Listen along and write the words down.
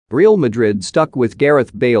Real Madrid stuck with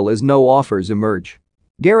Gareth Bale as no offers emerge.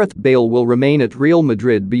 Gareth Bale will remain at Real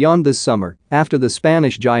Madrid beyond this summer after the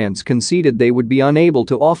Spanish giants conceded they would be unable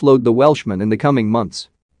to offload the Welshman in the coming months.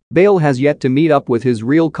 Bale has yet to meet up with his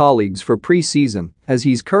Real colleagues for pre-season as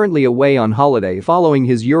he's currently away on holiday following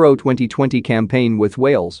his Euro 2020 campaign with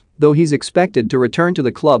Wales, though he's expected to return to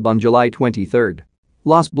the club on July 23.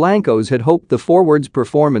 Los Blancos had hoped the forward's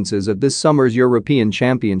performances at this summer's European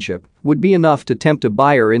Championship would be enough to tempt a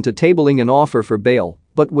buyer into tabling an offer for Bale,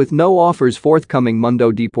 but with no offers forthcoming,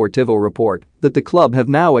 Mundo Deportivo report that the club have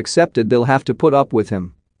now accepted they'll have to put up with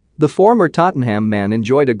him. The former Tottenham man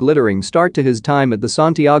enjoyed a glittering start to his time at the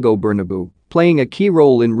Santiago Bernabeu, playing a key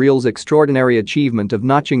role in Real's extraordinary achievement of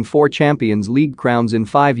notching 4 Champions League crowns in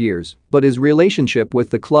 5 years, but his relationship with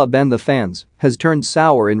the club and the fans has turned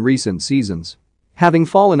sour in recent seasons. Having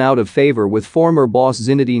fallen out of favor with former boss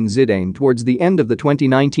Zinedine Zidane towards the end of the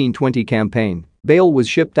 2019-20 campaign, Bale was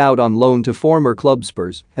shipped out on loan to former club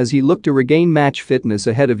Spurs as he looked to regain match fitness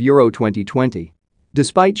ahead of Euro 2020.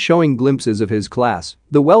 Despite showing glimpses of his class,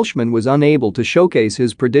 the Welshman was unable to showcase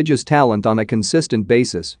his prodigious talent on a consistent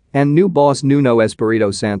basis, and new boss Nuno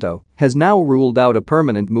Espirito Santo has now ruled out a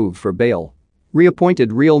permanent move for Bale.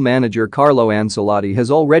 Reappointed Real manager Carlo Ancelotti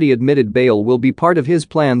has already admitted Bale will be part of his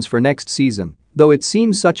plans for next season, though it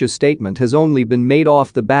seems such a statement has only been made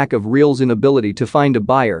off the back of Real's inability to find a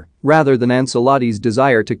buyer rather than Ancelotti's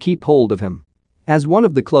desire to keep hold of him. As one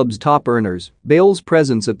of the club's top earners, Bale's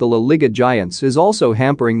presence at the La Liga giants is also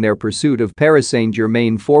hampering their pursuit of Paris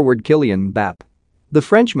Saint-Germain forward Kylian Mbappé. The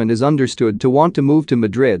Frenchman is understood to want to move to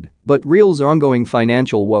Madrid, but Real's ongoing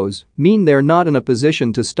financial woes mean they're not in a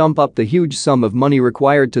position to stump up the huge sum of money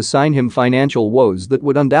required to sign him, financial woes that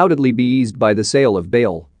would undoubtedly be eased by the sale of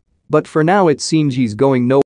Bale. But for now it seems he's going nowhere.